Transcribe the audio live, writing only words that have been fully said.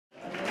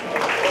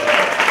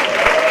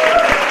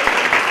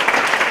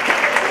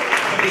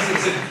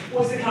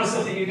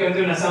you go and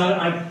do that? So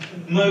I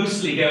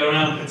mostly go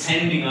around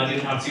pretending I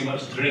didn't have too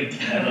much to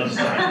drink at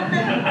lunchtime.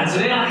 And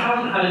today I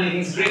haven't had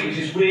anything to drink, which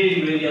is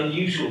really, really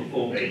unusual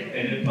for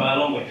me by a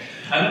long way.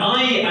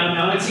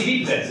 I'm a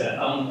TV presenter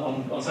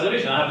on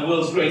television. I have the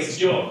world's greatest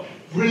job.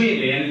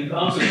 Brilliantly, and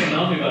after someone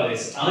asked me about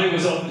this, I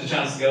was offered a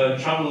chance to go and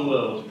travel the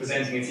world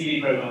presenting a TV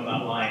programme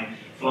about wine,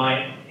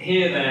 fly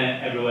here, there,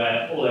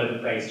 everywhere, all over the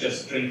place,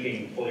 just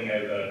drinking, falling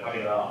over,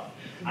 having a laugh.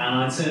 And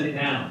I turned it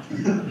down.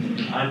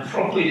 I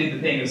properly did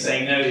the thing of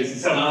saying no to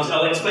someone else.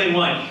 I'll explain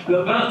why. But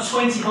about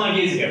 25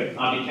 years ago,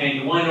 I became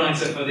the wine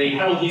writer for the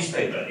Herald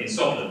newspaper in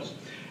Scotland.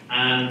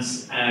 And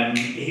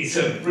it's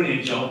a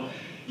brilliant job.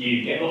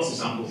 You get lots of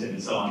samples in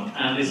and so on.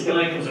 And this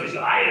guy comes up and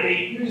says,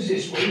 "Hi, who's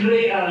this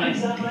winery?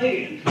 Is that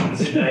right?" I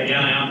said,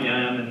 "Yeah, I am.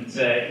 And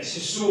it's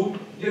just so,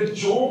 your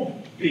job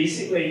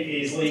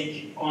basically is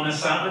like on a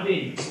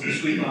Saturday, the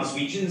sweet glass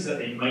regions that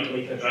they might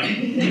like a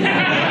drink."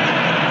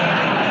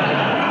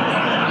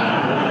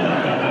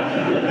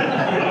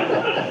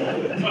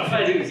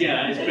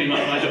 It's pretty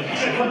much my job. A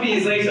couple of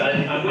years later, I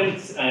worked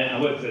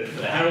for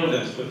the Herald, I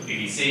worked for the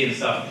BBC and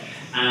stuff.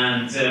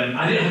 And I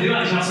do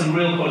actually have some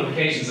real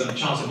qualifications. I'm a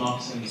chartered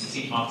marketing, I used to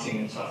teach marketing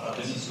and stuff at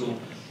business school,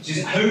 which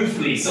is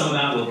hopefully some of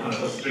that will kind of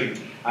go through.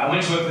 I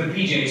went to work for the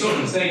PGA Tour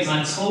on stage and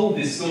I told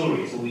this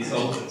story to all these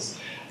golfers.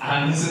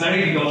 And there's an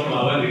American golfer,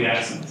 I won't do the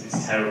accent,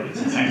 it's terrible,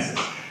 it's in Texas.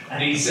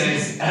 And he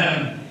says,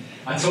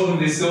 I told him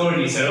this story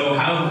and he said, "Oh,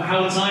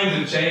 how times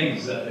have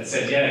changed." I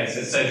said, "Yeah." He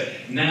said, "So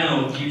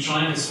now if you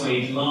try and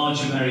persuade large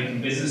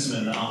American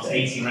businessmen that after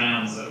 18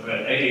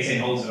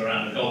 holes of a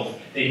round of golf,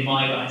 they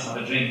might like to have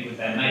a drink with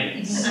their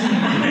mates." It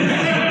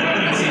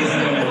is a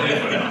little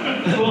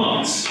different.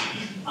 But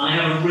I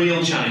have a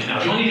real challenge now.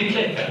 Do you want me to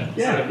click there?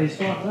 Yeah, it's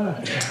right there.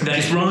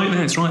 It's right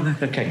there, it's right there.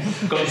 Okay,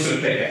 got this sort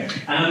of clicker.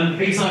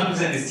 Because I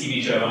present this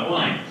TV show about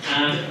wine,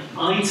 and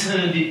I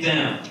turned it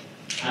down.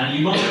 And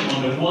you might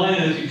wonder, why on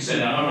earth you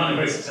send out? I ran a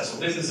very successful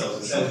business, I was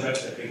a sales rep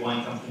at a big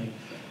wine company,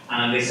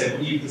 and they said,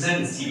 "Will you present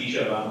this TV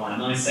show about wine?"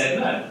 And I said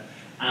no.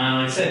 And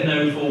I said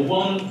no for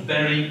one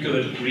very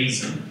good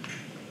reason.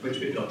 Which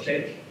bit got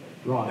click?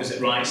 Right. Was it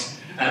right?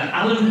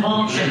 Alan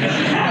Partridge.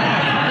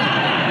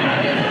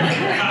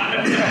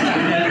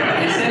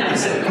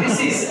 This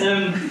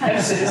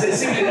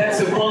is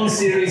episode 1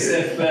 series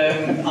of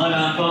I'm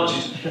Alan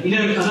Partridge. You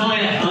know, and I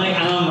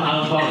am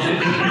Alan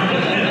Partridge.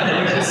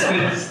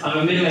 I'm a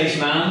middle-aged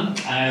man.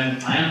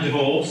 I am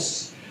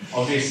divorced,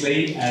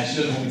 obviously. She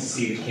doesn't want me to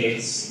see the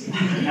kids.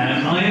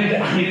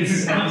 This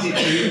is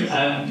absolutely true.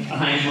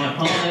 My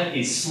partner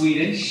is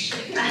Swedish.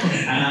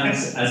 And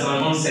as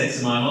I once said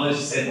to my mother,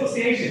 she said, "What's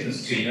the age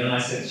difference between you?" And I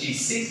said, "She's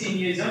 16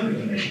 years younger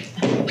than me."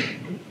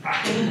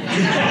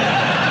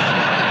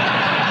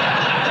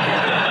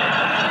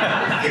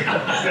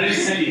 But I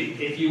just tell you,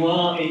 if you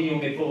are in your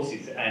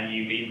mid-40s and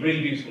you meet a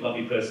really beautiful,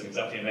 lovely person who's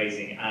absolutely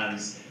amazing and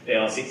they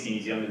are 16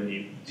 years younger than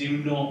you, do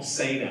not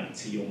say that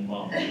to your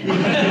mum.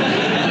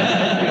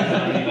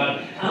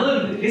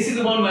 Alan, this is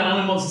the one where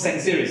Alan wants a second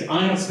series.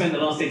 I have spent the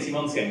last 18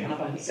 months going, "Can I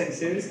have a second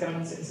series? Can I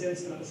have a second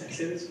series? Can I have a second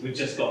series?" We've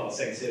just got our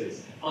second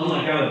series.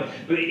 Unlike Alan.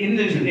 But in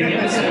the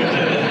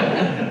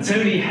episode,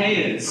 Tony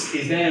Hayers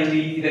is there and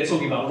they're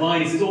talking about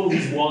wine. He says, "All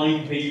these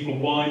wine people,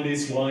 wine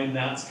this, wine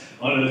that.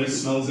 I don't know,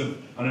 this smells of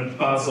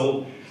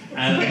basil."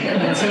 And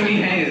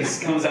Tony Hayers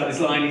comes out this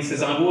line, he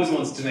says, "I've always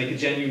wanted to make a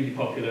genuinely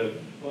popular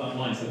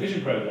wine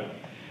television programme."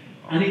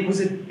 And it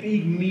was a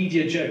big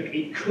media joke.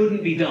 It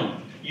couldn't be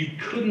done. You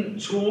couldn't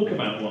talk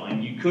about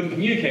wine, you couldn't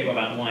communicate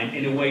about wine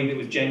in a way that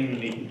was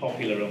genuinely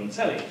popular on the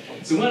telly.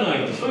 So when I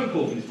got a phone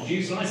call from this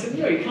producer, I said,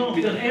 "No, it can't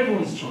be done.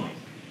 Everyone's tried.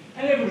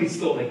 And everybody's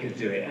thought they could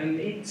do it, and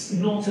it's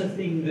not a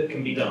thing that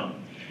can be done."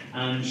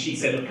 And she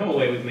said, "Look, come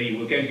away with me.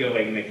 We're going to go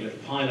away and make a little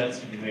pilot."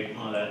 We made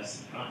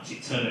pilots. Actually,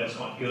 it turned out it was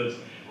quite good.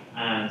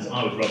 And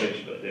I was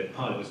rubbish, but the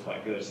pilot was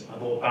quite good. I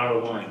bought a barrel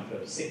of wine for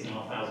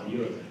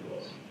 €6,500, I think it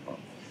was.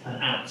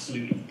 And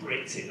absolutely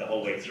bricked it the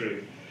whole way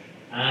through.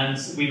 And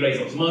we raised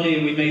lots of money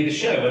and we made the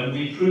show and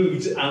we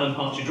proved Alan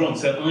Partridge wrong.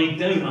 So I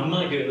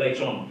might do it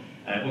later on.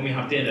 When we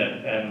have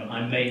dinner,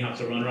 I may have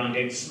to run around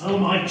going, "Smell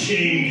my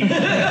cheese!"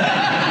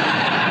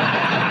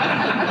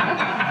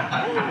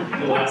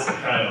 Oh, that's a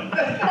crown.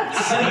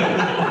 So,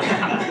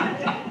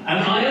 I'm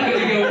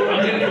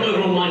going to come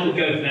over on Michael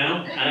Gove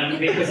now,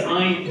 because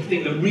I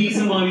think the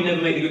reason why we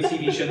never made a good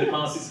TV show in the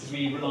past is because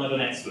we relied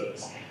on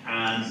experts.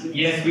 And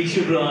yes, we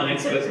should rely on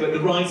experts, but the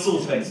right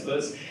sort of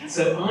experts.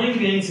 So I'm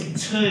going to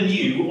turn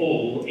you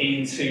all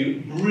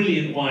into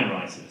brilliant wine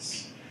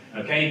writers.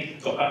 Okay?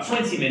 Got about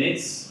 20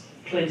 minutes,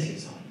 plenty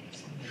of time.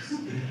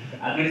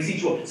 I'm going to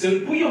teach you all. So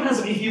put your hands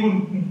up if you were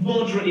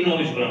moderately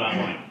knowledgeable about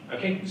wine.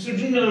 Okay? So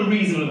you know a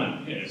reasonable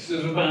amount. You know, so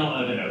about, I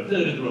don't know, a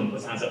third of the room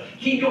puts hands up.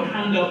 Keep your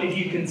hand up if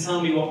you can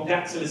tell me what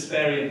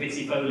Dactylosphaeria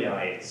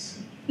vitifoliae is.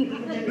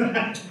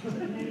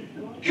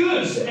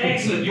 Good,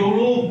 excellent. You're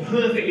all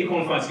perfectly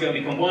qualified to go and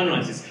become wine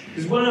writers.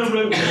 Because when I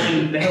wrote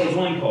the Herald's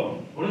Wine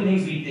column, one of the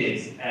things we did,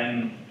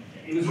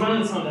 it was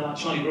around the time that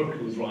Charlie Brooker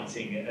was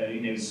writing,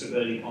 sort of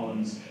early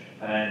columns,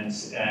 and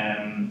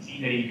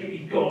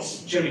you got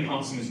Jeremy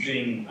Clarkson was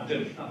doing. I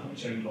don't know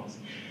Jeremy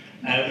Clarkson.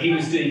 He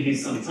was doing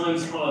his Sunday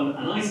Times column,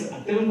 and I said, I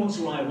don't want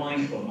to write a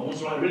wine column, I want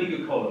to write a really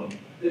good column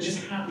that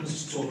just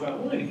happens to talk about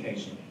wine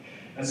occasionally.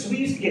 And so we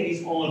used to get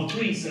these odd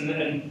briefs, and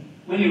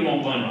when you're a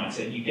wine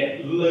writer, you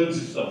get loads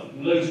of stuff,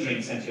 loads of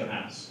drinks sent to your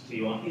house, so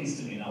you are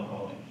instantly an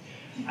alcoholic.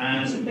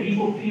 And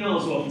people,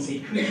 PRs will often say,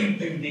 could you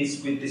do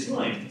this with this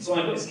wine? So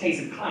I've got this case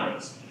of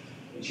claret,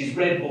 which is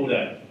red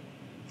Bordeaux.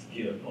 If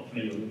you're not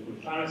familiar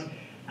with claret,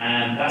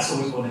 and that's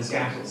always one of the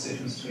scandals, the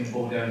difference between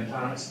Bordeaux and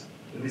claret.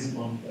 There isn't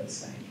one that's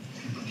the same.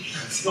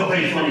 It's not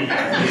very funny. So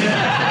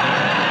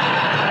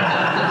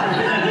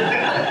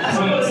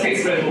I've got this case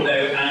of red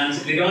Bordeaux, and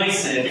the guy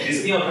said,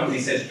 this PR company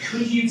said,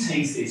 could you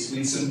taste this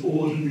with some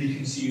ordinary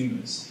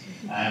consumers?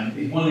 One of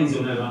the things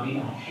you'll know about me,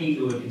 I hate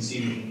the word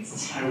consumer. It's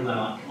a terrible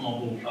like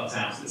cardboard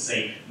cutouts that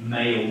say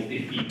male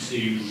 52,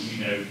 you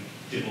know,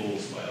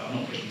 divorce, well, I'm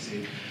not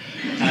 52.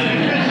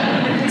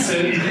 So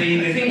the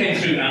thing came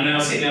through, and I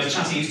was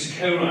chatting, used to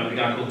co-write with a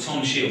guy called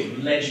Tom Shields,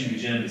 a legendary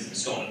journalist in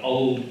Scotland,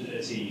 old,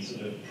 dirty,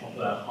 sort of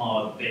proper,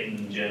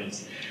 hard-bitten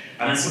journalist.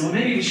 And I said, well,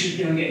 maybe we should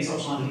go and get in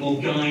touch with a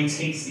more guide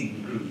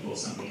tasting group or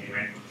something. And he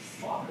went,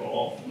 fuck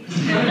off.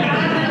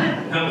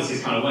 That was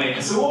his kind of way.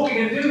 And so what are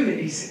we going to do with it?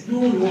 He said, no,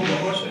 we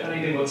won't watch it. And I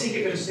go, well, take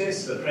it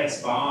downstairs to the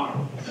press bar.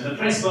 And the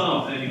press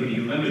bar, for anybody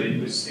who remembered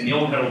it, was in the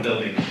old Herald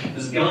building.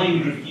 There's a guy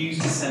who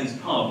refused to sell his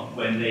pub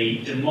when they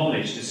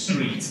demolished a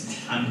street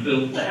and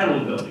built the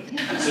Herald building.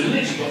 So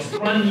literally got a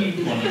brand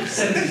new one,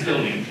 70s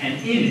building, and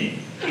in it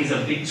is a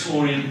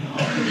Victorian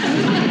pub.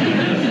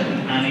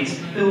 And it's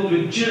filled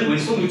with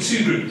journalists, it's filled with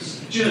two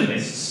groups,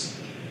 journalists,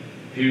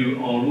 who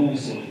are all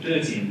sort of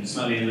dirty and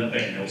smelly and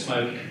they'll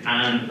smoke,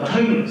 and the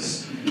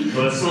homeless,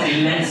 who are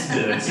slightly less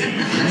dirty.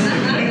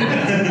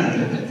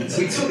 So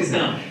we took this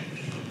down.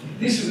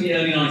 This was in the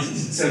early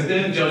 90s, so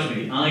don't judge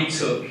me. I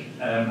took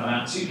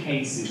about 2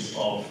 cases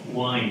of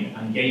wine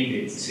and gave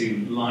it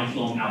to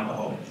lifelong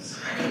alcoholics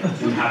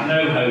who had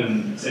no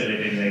home to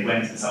live in. They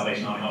went to the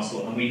Salvation Army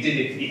Hospital, and we did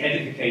it for the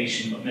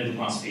edification of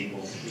middle-class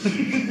people.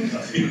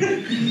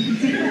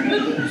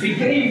 We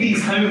gave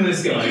these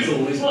homeless guys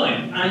all this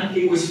wine, and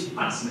it was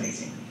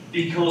fascinating,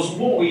 because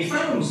what we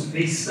found was that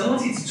they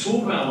started to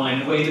talk about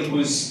wine in a way that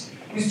was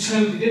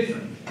totally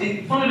different.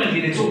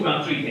 Fundamentally, they talked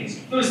about 3 things.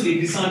 Firstly,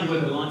 they decided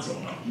whether they liked it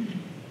or not.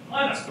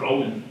 Oh, that's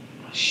golden.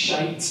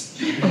 Shite.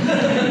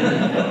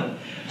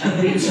 And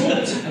they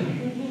talked,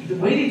 the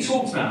way they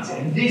talked about it,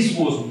 and this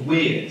was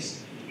weird,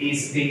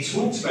 is they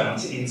talked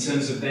about it in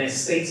terms of their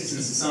status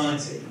in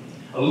society.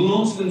 A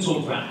lot of them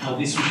talked about how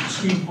this was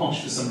too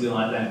posh for somebody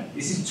like them.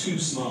 This is too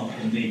smart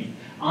for me.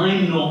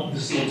 I'm not the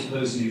sort of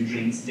person who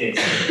drinks this.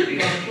 They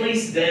kind of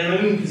placed their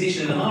own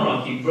position in the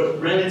hierarchy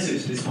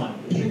relative to this wine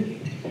they were drinking.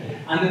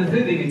 And then the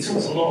third thing, they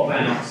talked a lot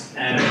about,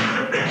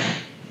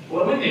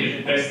 well, I wouldn't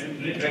drink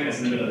this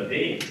in the middle of the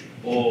day.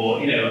 Or,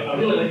 you know, I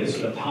really like this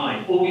sort of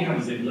pie. All we have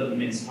is little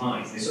mince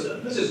pies. They sort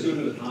of, let's just go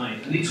with the pie.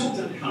 And they talked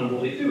about kind of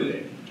what they do with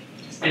it.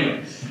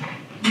 Anyway,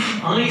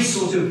 I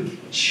sort of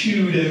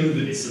chewed over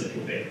this a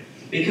little bit,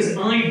 because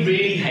I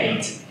really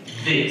hate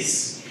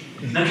this.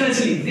 Now, can I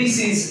tell you, this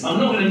is, I'm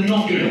not going to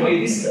knock it away,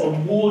 this is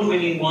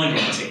award-winning wine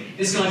writing.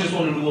 This guy just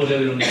won an award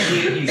earlier on the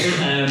year. He's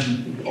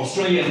an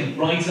Australian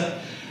writer.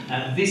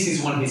 This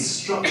is one of his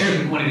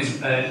structures, one of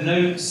his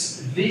notes.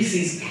 This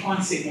is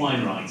classic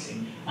wine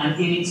writing. And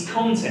in its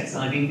context,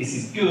 I think this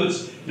is good,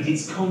 but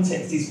its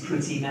context is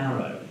pretty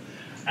narrow.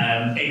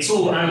 It's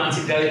all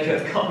aromatic,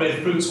 delicate, cut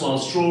red fruits,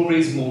 wild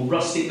strawberries, more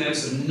rustic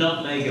notes of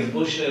nutmeg and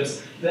bush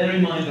herbs. Bear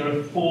in mind there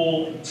are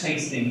 4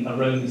 tasting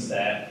aromas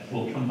there.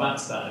 We'll come back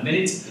to that in a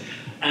minute.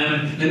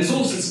 There's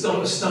also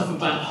stuff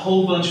about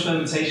whole bunch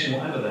fermentation,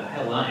 whatever the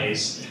hell that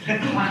is.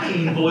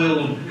 Clacking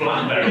boiled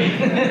blackberry,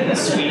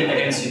 sweet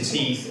against your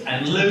teeth,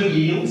 and low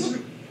yield.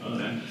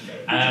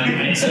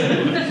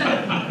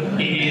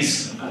 It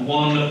is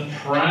one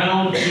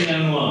proud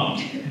Pinot Noir.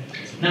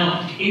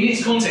 Now, in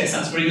its context,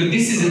 that's very good.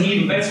 This is an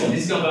even better one.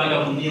 This is got by a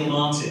guy called Neil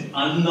Martin.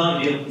 I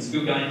love Neil, he's a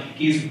good guy.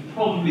 He's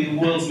probably the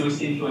world's most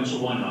influential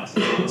wine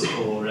writer.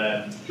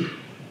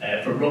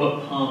 For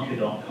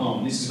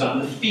RobertParker.com. This is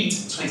about Lafite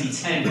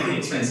 2010, pretty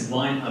expensive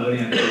wine. I've only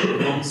had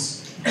it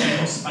once.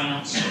 Spouts,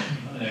 I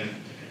don't know,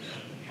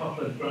 a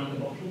couple of grand a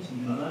bottle,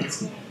 something like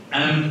that.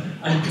 And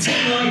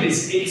particularly like this,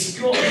 it's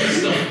got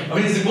stuff. I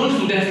mean, there's a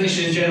wonderful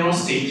definition of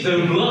generosity.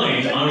 Though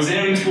blind, I was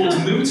erring towards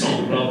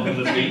mouton rather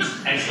than Lafite!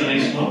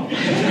 Exclamation mark.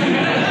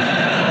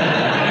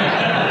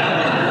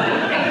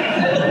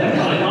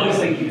 I was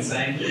thinking the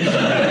same.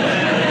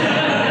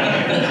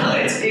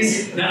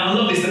 Now I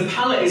love this, the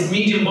palate is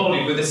medium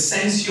bodied with a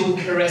sensual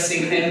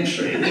caressing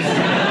entry.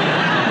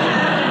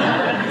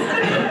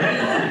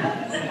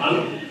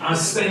 I've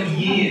spent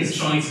years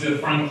trying to do a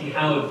Frankie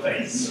Howard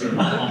face from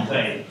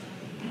Pompeii.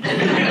 I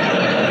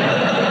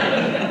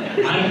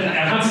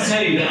have to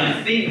tell you that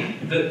I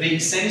think that the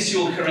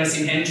sensual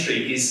caressing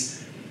entry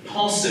is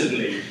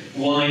possibly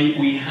why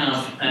we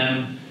have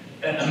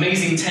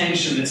amazing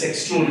tension that's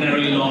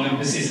extraordinarily long and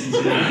persistent.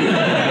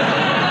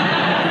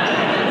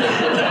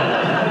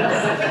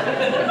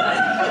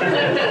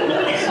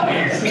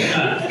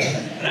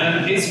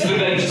 It's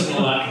vivacious and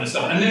all that kind of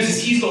stuff. And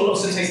notice he's got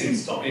lots of tasting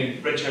stock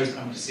in Red Cherry's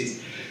Cabana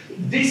disease.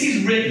 This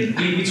is written,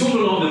 we talk a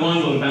lot in the wine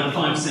world about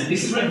 5%.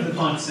 This is written for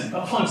 5%.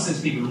 About 5%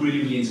 of people are really,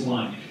 really into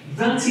wine.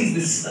 That is,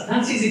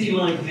 if you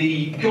like,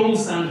 the gold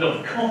standard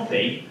of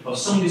copy of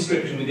some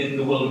description within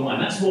the world of wine.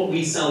 That's what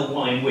we sell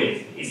wine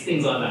with. It's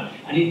things like that.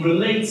 And it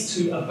relates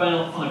to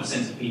about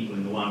 5% of people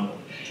in the wine world.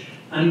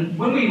 And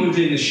when we were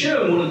doing the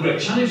show, one of the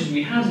great challenges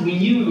we had, we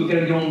knew we were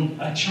going to go on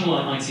a channel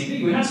like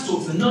ITV. We had to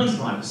talk to the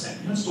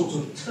 95%. We had to talk to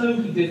a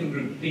totally different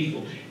group of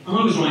people.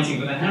 I was writing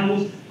for the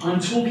Herald. I'm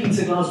talking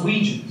to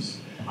Glaswegians.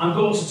 I've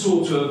got to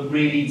talk to a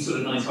really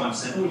sort of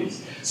 95%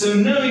 audience. So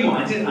knowing what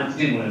I didn't want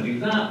to do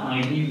that.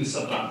 I knew the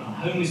stuff about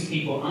homeless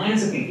people. I had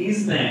to think,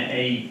 is there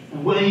a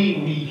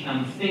way we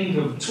can think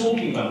of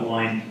talking about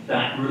wine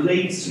that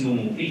relates to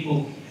normal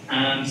people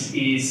and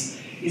is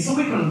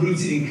something kind of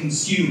rooted in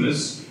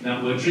consumers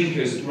that were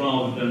drinkers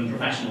rather than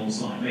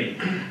professionals like me.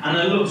 And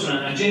I looked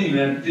around, I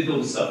genuinely did all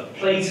the stuff.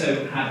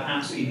 Plato had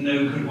absolutely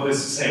no good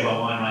words to say about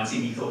wine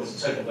writing. He thought it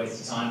was a total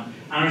waste of time.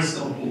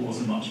 Aristotle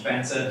wasn't much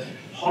better.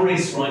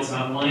 Horace writes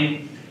about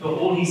wine, but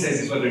all he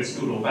says is whether it's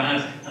good or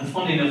bad. And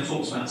funny enough,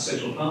 talks about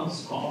social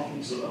class, quite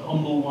often sort of a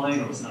humble wine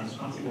or it's an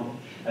aristocratic one.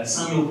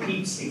 Samuel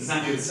Pepys,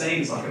 exactly the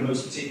same. It's like a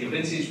most particular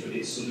vintage, but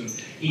it's sort of,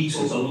 he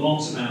talks a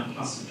lot about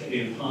class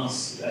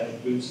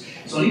groups.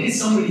 So I needed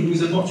somebody who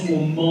was a much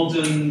more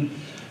modern,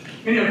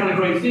 kind of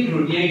great thinker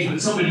of the age, but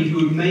somebody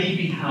who would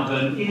maybe have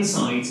an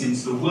insight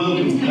into the world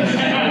of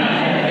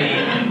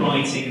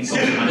writing and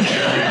social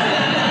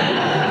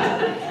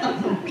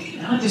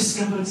I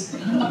discovered,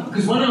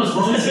 because when I was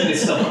writing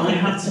this stuff, I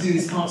had to do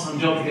this part-time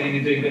job again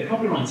and doing a bit of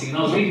copywriting, and I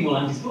was reading all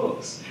Andy's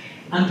books.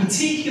 And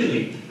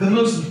particularly, the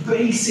most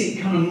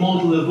basic kind of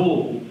model of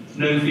all,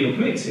 know, feel,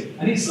 commit to.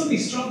 And it suddenly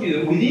struck me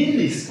that within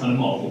this kind of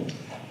model,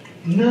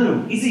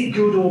 know, is it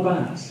good or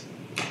bad?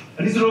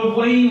 And is there a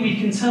way we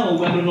can tell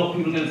whether or not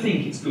people are going to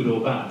think it's good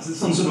or bad? Is there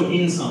some sort of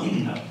insight we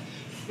have?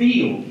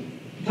 Feel,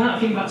 that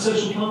thing about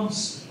social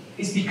class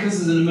is because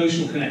there's an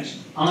emotional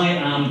connection. I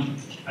am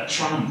a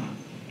tramp.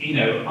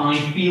 I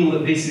feel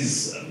that this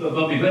is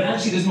above me, but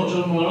actually there's much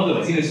more other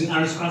ways. It's an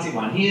aristocratic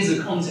wine. Here's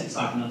a context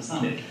I can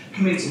understand it.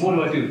 Commit to what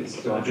do I do with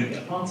this? Do I drink it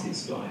at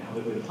parties? Do I have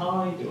it with a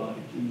pie? Do I,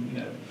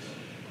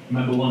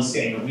 remember once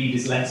getting a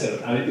reader's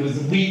letter. It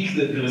was the week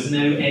that there was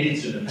no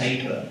editor in the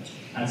paper,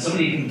 and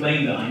somebody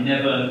complained that I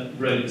never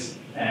wrote food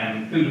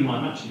and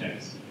wine matching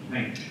notes.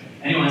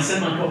 Anyway, I sent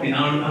my copy, and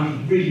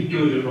I'm really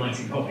good at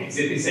writing copies.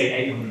 If they say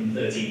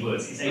 813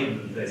 words, it's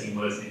 813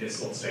 words, and it just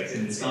slots straight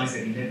in. This guy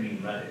said he never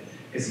even read it.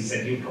 Because he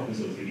said, your copy was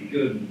really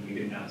good, and we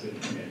didn't have to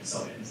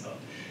sell it and stuff.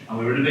 And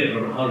we were in a bit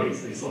of a hurry,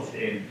 so they slotted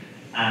it in.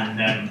 And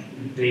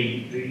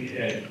the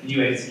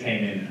new editor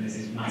came in, and there's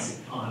this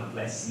massive pile of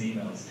letters and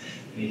emails.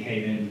 And he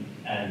came in,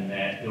 and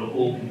they were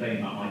all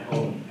complaining about my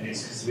column. And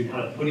it's because we'd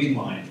had a pudding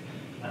wine.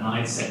 And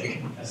I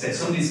said,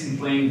 somebody's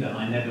complained that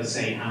I never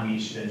say how you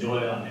should enjoy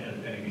it,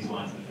 any of these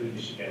wines and the food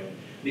you should go with.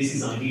 This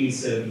is ideally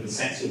served with a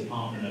sexual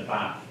partner in a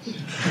bath.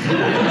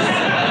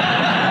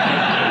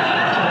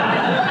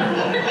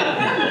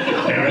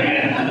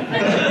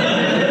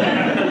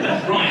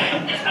 Right,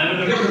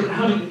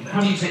 how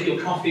do you take your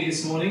coffee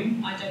this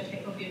morning? I don't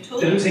take coffee at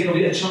all. Don't take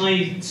coffee, a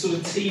chai, sort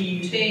of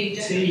tea?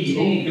 Tea.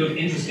 Oh, good,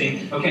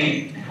 interesting.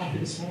 Okay, coffee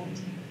this morning?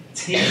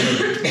 Tea.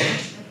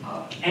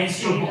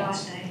 Extra hot.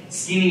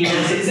 Skinny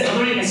latte. Are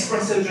there any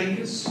espresso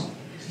drinkers? A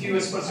few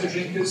espresso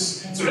drinkers?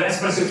 Sort of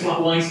espresso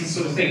flat white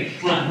sort of thing.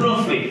 Right,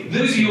 roughly.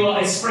 Those of you who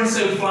are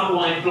espresso flat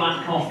white,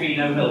 black coffee,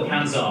 no milk,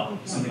 hands up.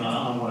 Something like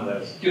that, I'm one of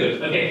those.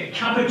 Good. Okay,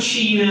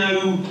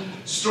 cappuccino,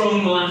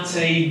 strong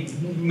latte,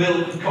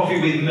 milk, coffee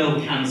with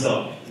milk, hands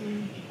up.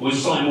 Or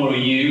slightly more of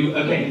you.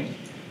 Okay.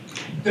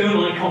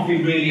 Don't like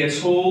coffee really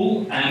at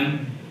all.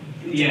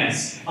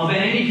 Yes. Are there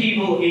any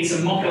people, it's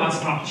a mocha latte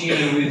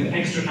frappuccino with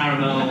extra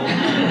caramel,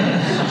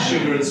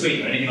 sugar and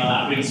sweetener, anything like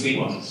that, really sweet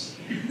ones?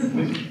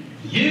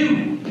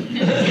 You!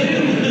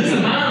 There's a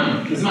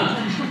man!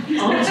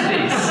 Answer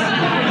this.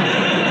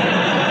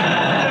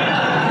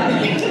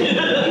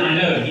 I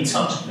know, he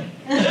touched me.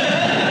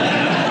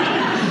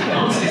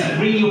 Answer this,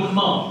 ring your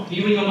mum. Can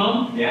you ring your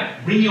mum? Yeah.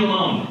 Ring your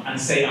mum and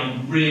say,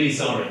 I'm really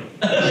sorry.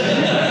 So,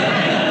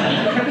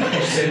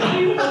 why are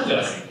you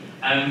apologising?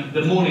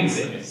 The morning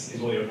sickness is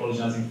what you're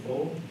apologising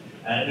for.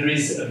 There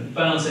is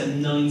about a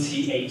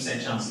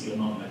 98% chance that your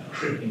mum had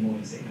crippling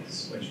morning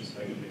sickness when she was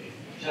pregnant with you.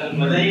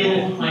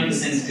 Male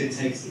hypersensitive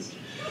tasters.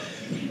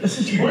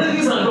 One of the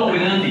things I've got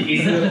with Andy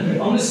is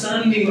that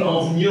understanding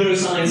of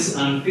neuroscience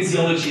and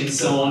physiology and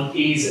so on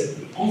is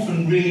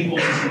often really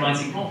important in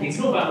writing copy. It's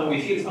not about what we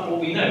feel, it's about what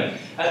we know.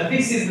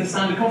 This is the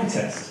standard coffee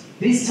test.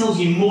 This tells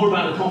you more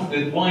about the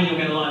coffee, the wine you're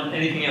going to like than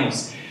anything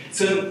else.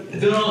 So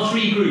there are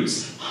three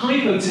groups.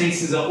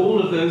 Hypotasters are all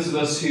of those of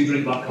us who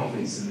drink black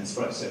coffees and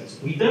espressos.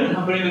 We don't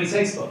have very many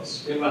taste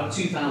buds. We have about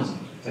 2,000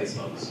 taste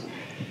buds.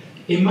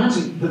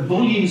 Imagine the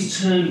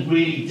volume's turned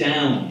really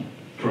down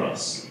for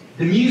us.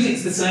 The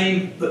music's the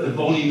same, but the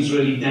volume's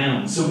really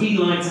down. So we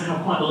like to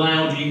have quite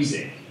loud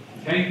music.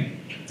 Okay?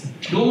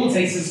 Normal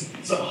tasters,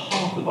 sort of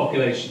half the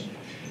population.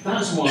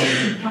 That's why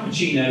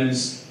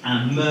cappuccinos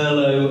and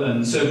Merlot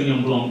and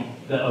Sauvignon Blanc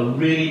that are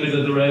really middle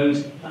of the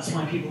road, that's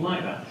why people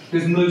like that.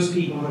 Because most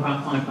people have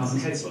about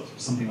 5,000 taste buds, or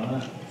something like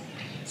that.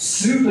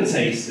 Super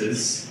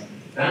tasters,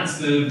 that's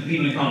the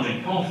people who can't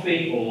drink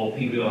coffee, or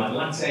people who like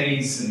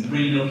lattes and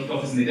really milky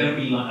coffees and they don't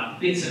really like that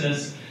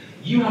bitterness.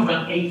 You have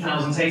about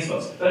 8,000 taste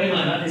buds. Bear in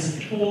mind that is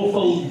a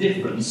fourfold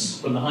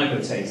difference from the hypo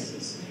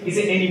tasters. Is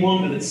it any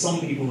wonder that some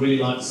people really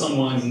like some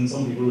wines and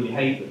some people really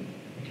hate them?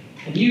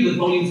 And the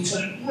volumes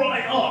turn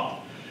right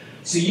up.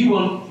 So you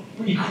want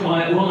pretty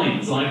quiet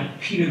wines like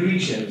Pinot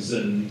Grigios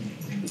and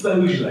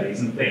Beaujolais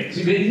and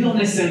things. But not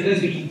necessarily those,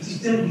 but you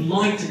just don't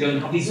like to go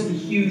and have these sort of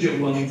huge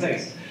overwhelming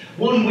tastes.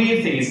 One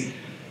weird thing is,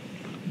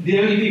 the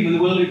only people in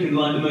the world who can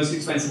like the most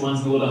expensive wines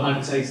in the world are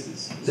hyper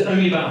tasters. So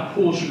only about a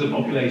portion of the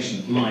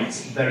population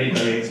likes very,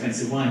 very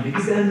expensive wine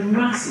because they're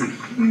massive,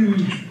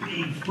 huge,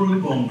 big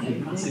fruit bombs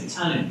with massive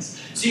tannins.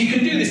 So you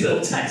can do this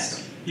little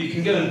test. You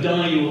can go and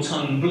dye your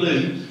tongue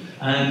blue,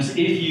 and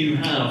if you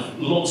have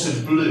lots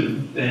of blue,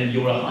 then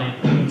you're a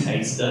hyper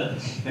taster.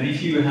 And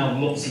if you have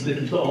lots of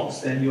little dots,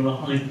 then you're a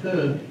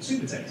hyper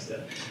super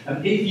taster.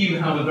 And if you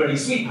have a very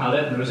sweet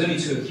palate, and there's only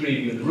 2 or 3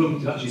 of you in the room,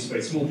 because actually it's a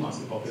very small part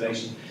of the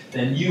population,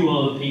 then you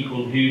are the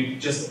people who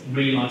just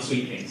really like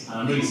sweet things. And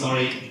I'm really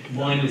sorry,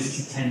 wine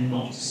lists tend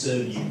not to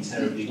serve you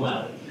terribly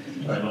well,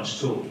 very much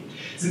at all.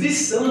 So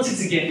this started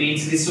to get me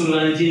into this sort of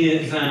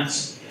idea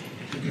that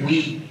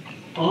we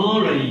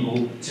are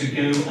able to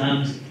go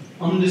and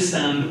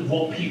understand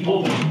what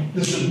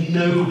the sort of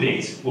no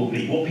bit will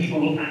be, what people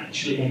will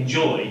actually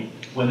enjoy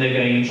when they're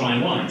going and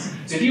trying wines.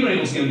 So if you were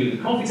able to go and do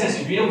the coffee test,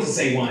 you'd be able to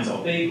say wines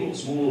are big or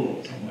small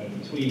or somewhere in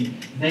between,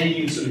 then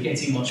you're sort of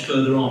getting much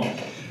further on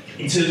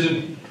in terms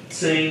of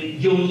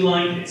saying you'll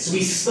like this. So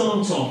we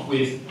start off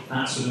with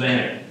that sort of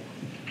area.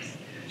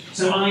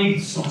 So I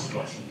started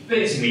writing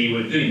bits, and we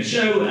were doing the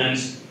show, and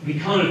we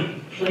kind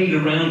of played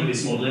around with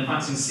this model. In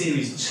fact, in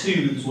series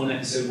 2, there was one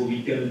episode where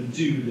we go and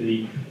do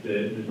the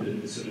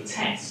sort of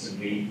test, and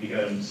we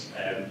go and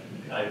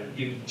I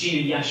give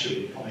Gina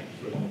Yashua, a comic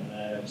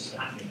from sort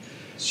of acting.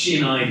 She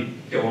and I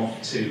go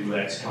off to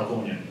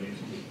California.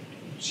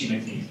 She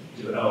makes me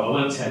do it. Oh, I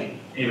won't tell you.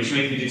 Anyway, she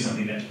makes me do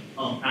something that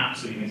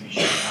absolutely makes me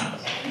shit my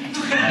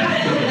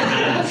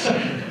pants.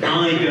 And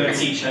I go and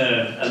teach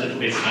her a little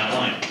bit about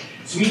wine.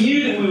 So we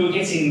knew that we were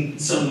getting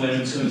somewhere in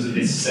terms of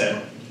this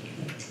sort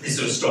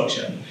of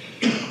structure.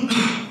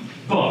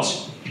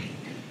 But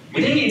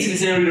we then get into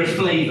this area of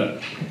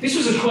flavour. This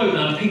was a quote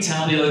that I picked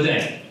out the other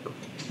day.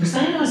 Because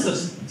then I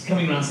started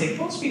coming around saying,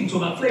 lots of people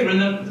talk about flavour, and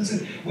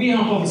we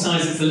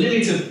hypothesise it's the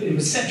limit of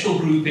perceptual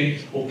grouping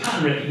or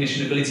pattern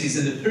recognition abilities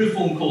in the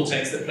piriform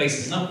cortex that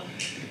places them.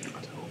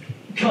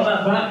 Cut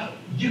that back,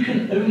 you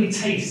can only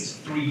taste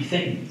 3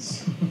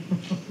 things.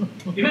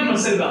 You remember what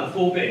I said about the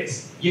 4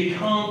 bits? You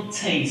can't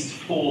taste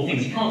 4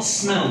 things. You can't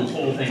smell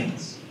 4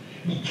 things.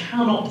 You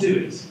cannot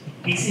do it.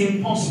 It's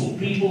impossible.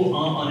 People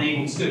are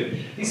unable to do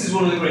it. This is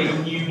one of the great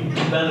new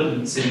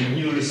developments in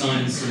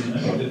neuroscience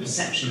and the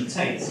perception of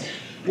taste.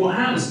 What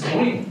happens, I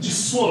want you to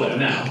just swallow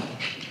now.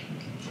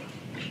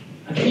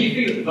 And can you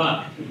feel at the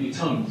back of your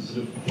tongue,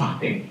 sort of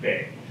flapping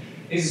bit?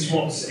 This is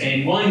what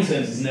in wine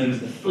terms is known as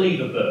the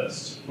flavour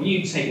burst. When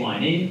you take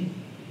wine in,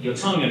 your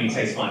tongue only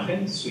tastes 5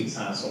 things: sweet,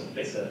 sour, salt,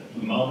 bitter,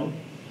 umami.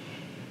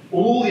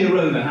 All the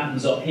aroma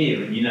happens up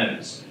here in your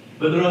nose.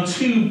 But there are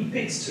 2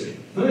 bits to it.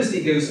 First,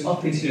 it goes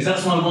up into your nose.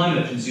 That's why wine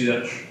merchants do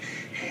that.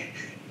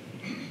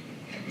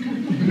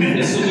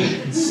 They're sort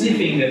of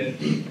sniffing the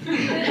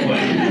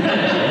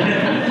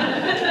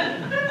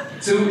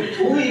So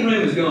all the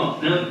aromas go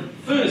up. Now,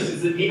 first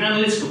is the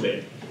analytical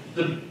bit.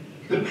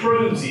 The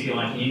probes, if you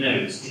like, in your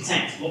nose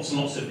detect lots and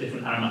lots of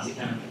different aromatic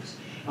chemicals.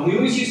 And we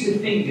always used to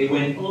think they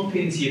went up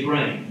into your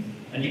brain,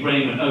 and your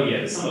brain went, oh yeah,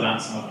 there's some of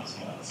that, some of that,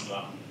 some of that, some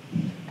of that.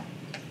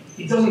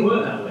 It doesn't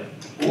work that way.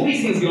 All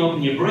these things go up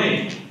in your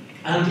brain,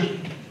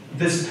 and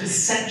there's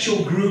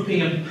perceptual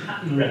grouping and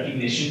pattern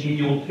recognition in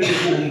your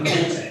piriform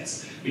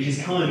cortex, which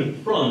is kind of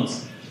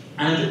front,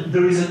 and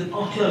there is an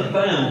upper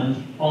bound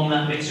on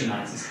that mixture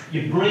analysis.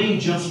 Your brain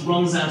just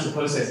runs out of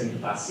processing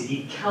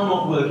capacity. It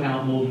cannot work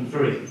out more than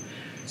 3.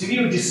 So if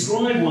you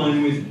describe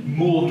wine with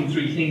more than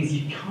 3 things,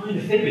 you kind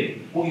of fib it.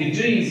 What you're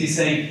doing is you're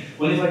saying,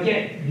 well, if I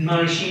get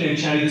maraschino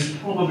cherry, there's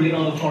probably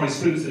other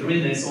forest fruits that are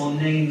in there, so I'll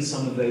name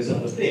some of those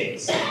other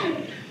bits.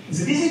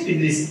 So this has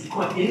been this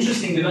quite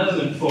interesting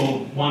development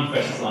for wine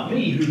professionals like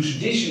me, who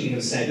traditionally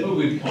have said, oh,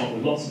 we've come up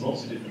with lots and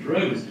lots of different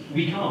aromas.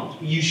 We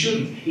can't. You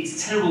shouldn't.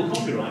 It's terrible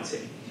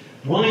copywriting.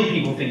 Wine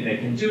people think they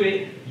can do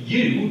it.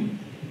 You,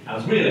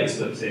 as real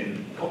experts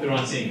in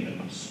copywriting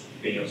and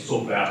being able to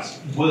talk about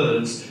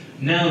words,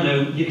 now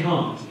know you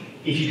can't.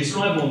 If you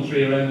describe more than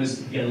 3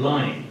 aromas, you're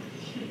lying.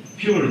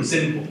 Pure and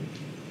simple.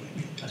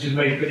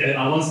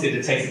 I once did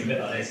a tasting a bit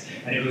like this,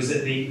 and it was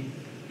at the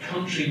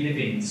Country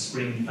Living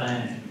Spring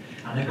Fair.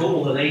 And I got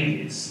all the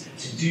ladies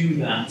to do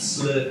that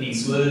slurpy,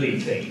 swirly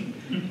thing.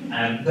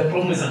 The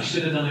problem is I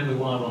should have done it with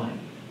white wine.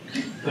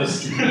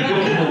 Because you've got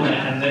them all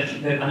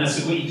there, and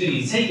that's what you do.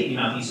 You take it in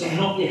your mouth, you sort of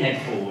knock your head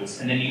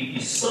forwards, and then you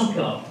suck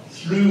up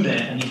through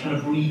there, and you kind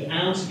of breathe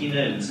out of your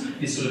nose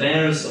this sort of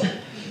aerosol.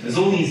 There's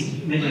all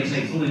these middle-aged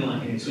ladies, all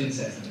like in twin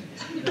sets.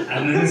 And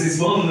then there's this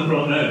one on the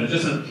front row that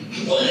just a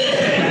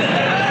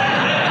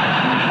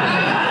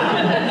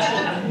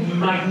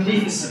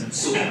magnificent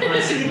sort of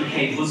classic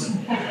Kate bosom.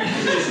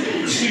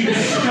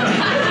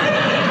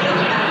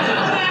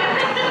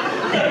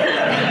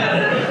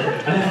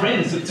 And her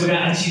friends took her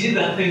out, and she did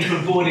that thing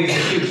from boarding to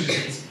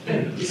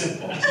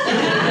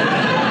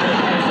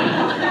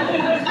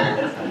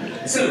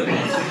So,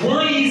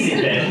 why is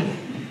it then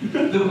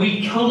that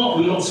we come up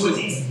with lots of words?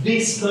 It's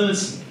this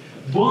person.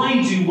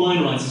 Why do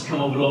wine writers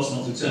come up with lots and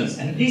lots of terms?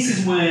 And this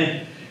is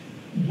where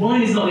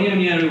wine is not the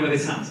only area where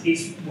this happens.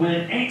 It's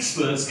where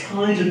experts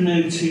kind of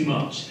know too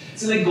much.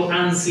 So they got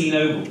Ancy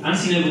Noble.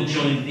 Ancy Noble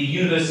joined the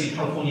University of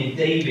California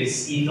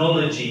Davis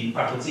Enology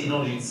Faculty,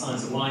 Enology and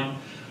Science of Wine,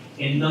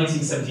 in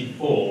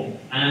 1974,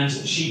 and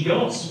she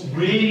got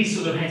really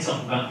sort of het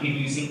up about people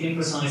using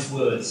imprecise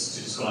words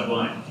to describe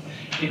wine.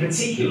 In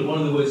particular, one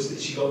of the words that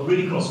she got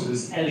really cross with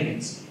was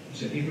elegant.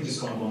 So people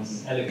describe wines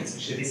as elegant,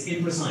 which is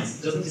imprecise.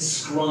 It doesn't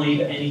describe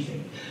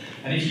anything.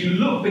 And if you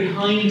look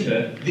behind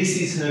her, this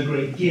is her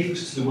great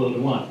gift to the world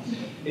of wine.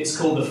 It's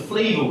called the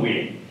flavour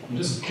wheel. And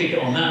just click it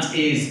on. That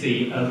is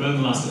the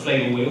Roma Master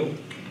flavour wheel.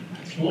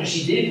 What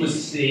she did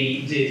was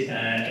she did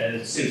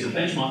a series of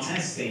benchmark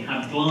tests. They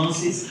had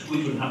glasses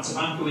which would have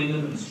tobacco in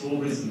them and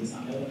strawberries and this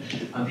and that.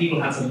 And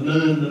people had to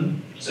learn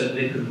them so that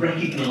they could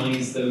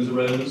recognise those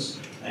aromas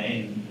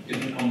in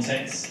different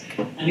contexts.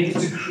 And it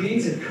was to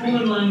create a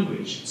common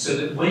language so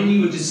that when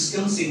you were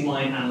discussing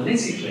wine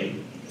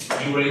analytically,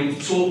 you were able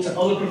to talk to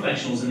other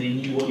professionals and they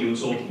knew what you were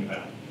talking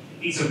about.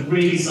 It's a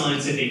really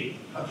scientific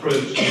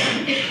approach.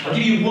 I'll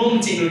give you one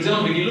particular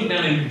example. If you look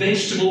down in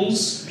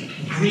vegetables,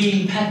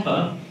 green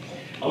pepper,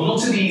 a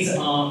lot of these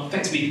are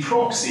effectively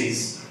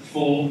proxies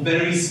for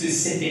very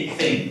specific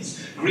things.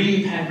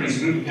 Green pepper is a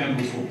group of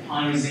chemicals called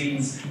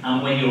pyrazines,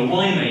 and when you're a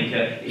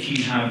winemaker, if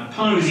you have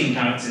pyrazine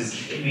characters,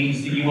 it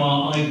means that you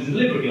are either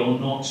deliberately or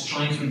not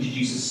trying to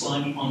introduce a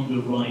slightly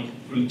underripe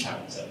fruit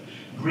character.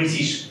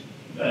 British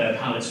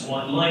palates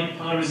like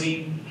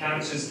pyrazine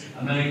characters,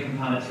 American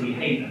palates really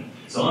hate them.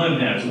 So I'm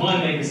there as a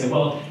winemaker, say,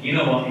 well, you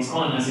know what, it's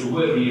quite nice, it would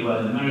work really well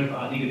in America, but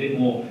I think a bit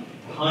more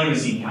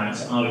pyrazine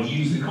character. I would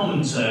use the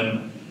common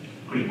term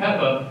green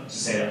pepper to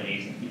say that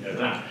you know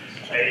that.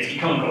 If you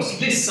come across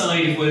this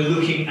side, if we're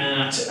looking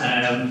at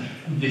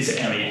this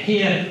area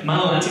here,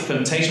 malolactic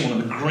fermentation,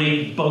 one of the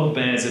great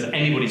bugbears of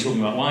anybody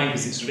talking about wine,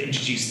 because it sort of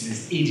introduces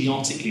this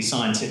idiotically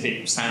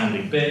scientific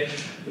sounding bit.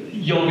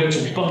 Yogurt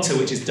or butter,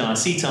 which is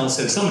diacetyl,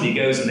 so somebody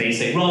goes and they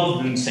say,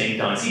 rather than saying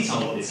diacetyl,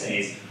 what they say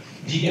is,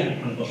 do you get a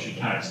kind of buttery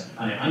character?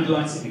 And Andy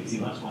likes it because he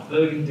likes white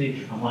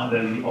burgundy, and white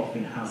burgundy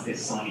often has this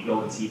slightly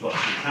velvety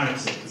buttery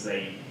character because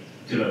they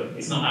do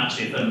it's not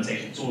actually a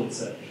fermentation at all,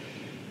 it's a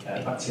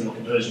bacterial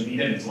conversion, but you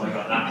don't need to worry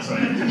about that.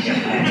 Sorry.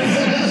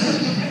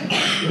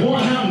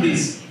 What happened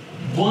is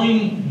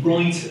wine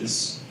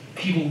writers,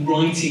 people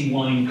writing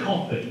wine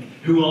copy,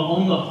 who are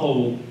on the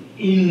whole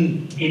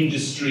in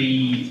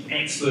industry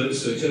experts,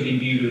 so totally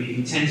imbued with it,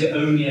 who tend to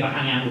only ever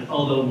hang out with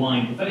other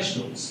wine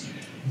professionals,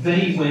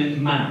 they went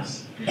mad.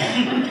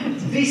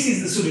 This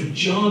is the sort of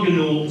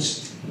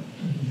jargonaut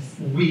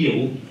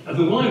wheel of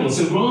the wine world.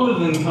 So rather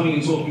than coming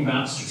and talking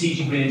about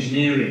strategic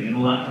re-engineering and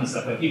all that kind of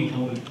stuff, where people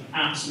come up with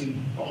absolute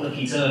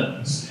bollocky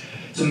terms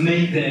to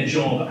make their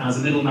job as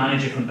a little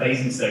manager from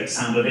Basingstoke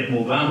sound a bit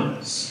more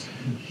glamorous,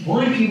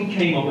 wine people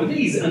came up with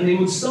these, and they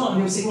would start and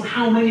they would say, well,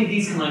 how many of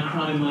these can I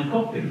cram in my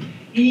copy?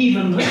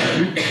 Even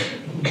though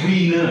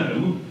we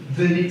know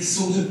that it's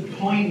sort of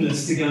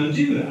pointless to go and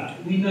do that.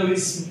 We know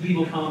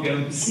people can't go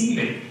and perceive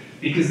it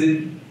because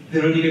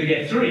they're only going to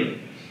get 3.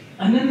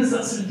 And then there's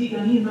that sort of deep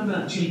down, you remember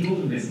that Julie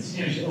Gordon business,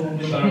 you know, she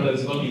borrowed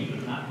loads of volume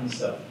and that kind of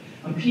stuff.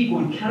 And people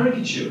would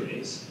caricature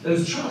it,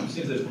 those trumps,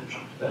 you know,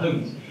 the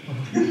homes.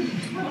 Too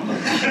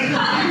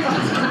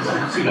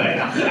late.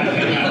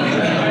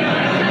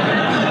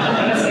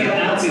 Let's get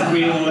out in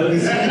real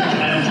words.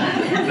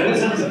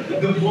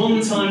 The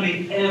one time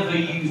they ever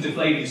used a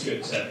flavour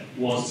descriptor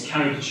was to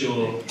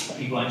caricature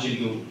people like Julie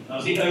Gordon. That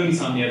was the only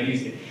time they ever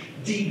used it.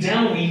 Deep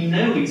down, we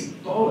know it's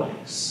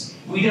bollocks.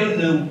 We don't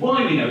know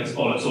why we know it's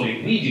bollocks, or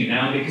we do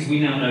now, because we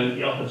now know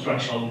the upper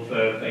threshold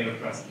for favour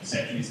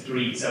perception is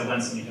 3, so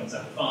when something comes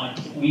out of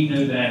 5, we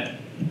know they're,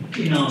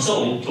 in our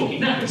soul,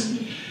 talking knackers.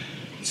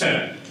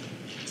 So,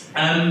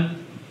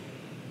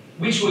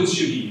 which words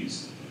should you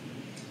use?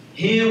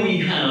 Here we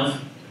have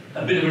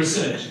a bit of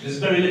research. There's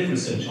very little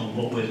research on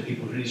what words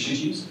people really should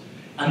use.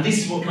 And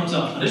this is what comes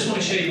up. I just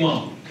want to show you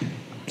one.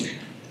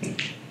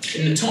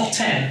 In the top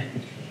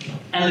 10,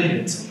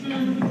 elegant.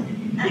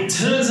 It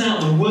turns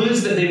out the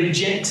words that they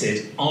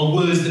rejected are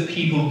words that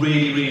people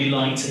really, really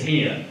like to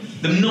hear.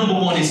 The number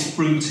 1 is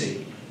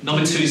fruity.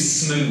 Number 2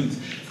 is smooth,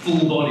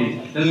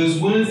 full-bodied. They're those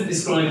words that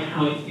describe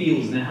how it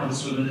feels and they have a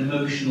sort of an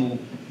emotional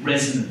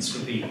resonance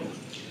for people.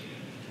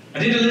 I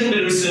did a little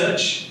bit of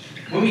research.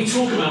 When we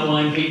talk about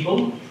wine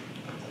people,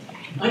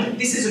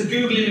 This is a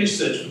Google image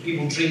search for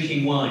people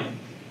drinking wine.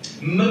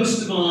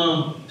 Most of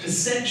our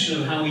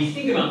perception of how we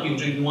think about people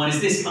drinking wine is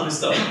this kind of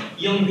stuff.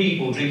 Young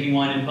people drinking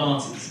wine in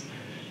parties.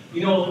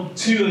 You know what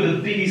two of the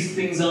biggest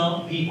things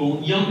are?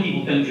 Young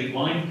people don't drink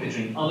wine, they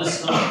drink other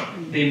stuff.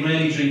 They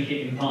rarely drink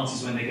it in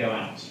parties when they go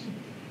out.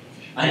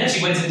 I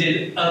actually went and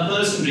did a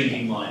person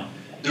drinking wine.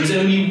 There is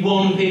only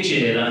one picture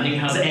here that I think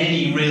has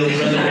any real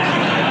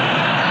relevance.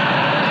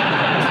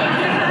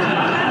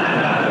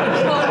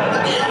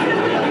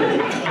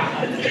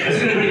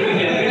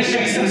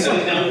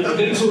 I'm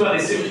going to talk about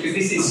this because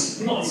this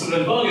is not sort of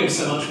embargoed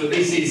so much, but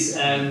this is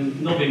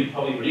not been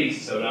probably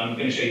released, so I'm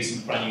going to show you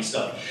some brand new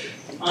stuff.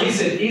 I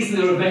said, is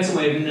there a better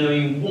way of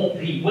knowing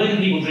when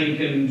people drink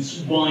and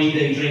why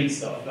they drink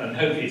stuff? And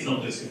hopefully it's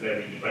not just because they're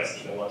really depressed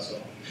with their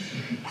lifestyle.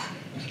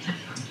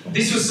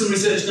 This was some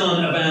research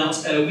done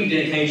about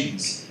weekday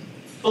occasions.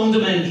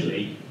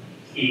 Fundamentally,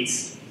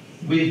 it's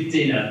with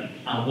dinner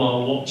and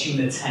while watching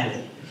the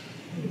telly.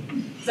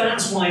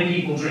 That's why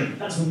people drink.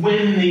 That's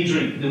when they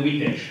drink, the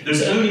weekday.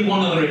 There's only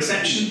one other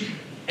exception.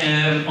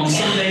 On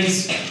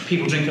Sundays,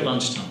 people drink at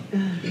lunchtime.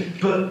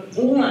 But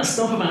all that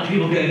stuff about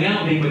people going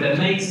out, being with their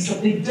mates and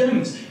stuff, they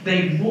don't.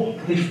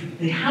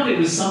 They have it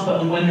with supper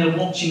and when they're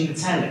watching the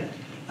telly.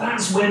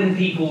 That's when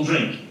people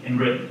drink in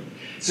Britain.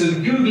 So the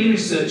Google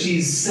image search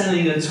is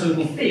selling a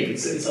total fib.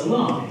 It's a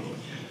lie.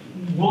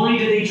 Why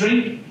do they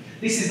drink?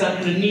 This is that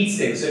kind of need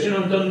state research.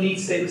 Anyone done need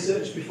state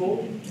research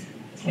before?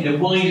 You know,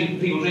 why do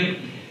people drink?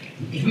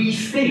 We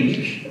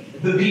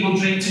think that people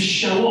drink to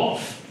show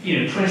off, you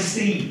know,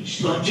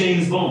 prestige, like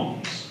James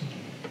Bond.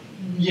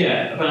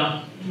 Yeah,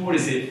 about, what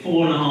is it,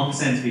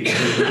 4.5% of people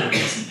do that.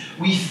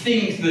 We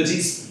think that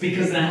it's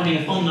because they're having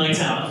a fun night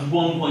out, that's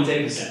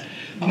 1.8%.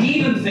 We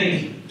even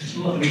think,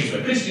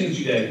 Christians,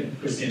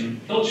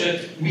 Judeo-Christian culture,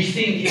 we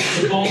think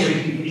it's a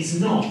bothering people. It's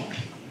not.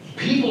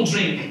 People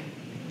drink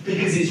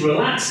because it's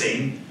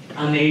relaxing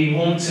and they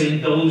want to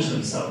indulge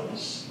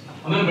themselves.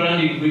 I remember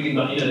Andy reading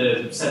about,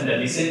 the 7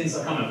 deadly sins.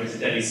 I can't remember if it's a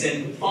deadly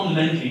sin, but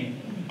fundamentally,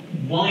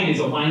 wine is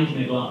a wank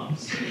in a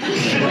glass.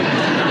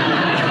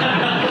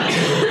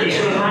 It's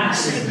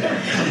relaxing.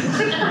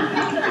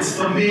 It's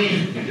for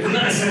me.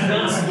 That's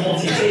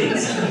what it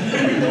is.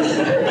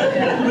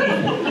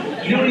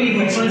 You know when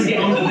we're trying to get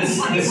under the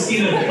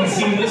skin of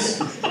consumers?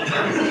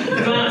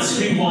 That's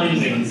who wine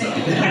drinks are.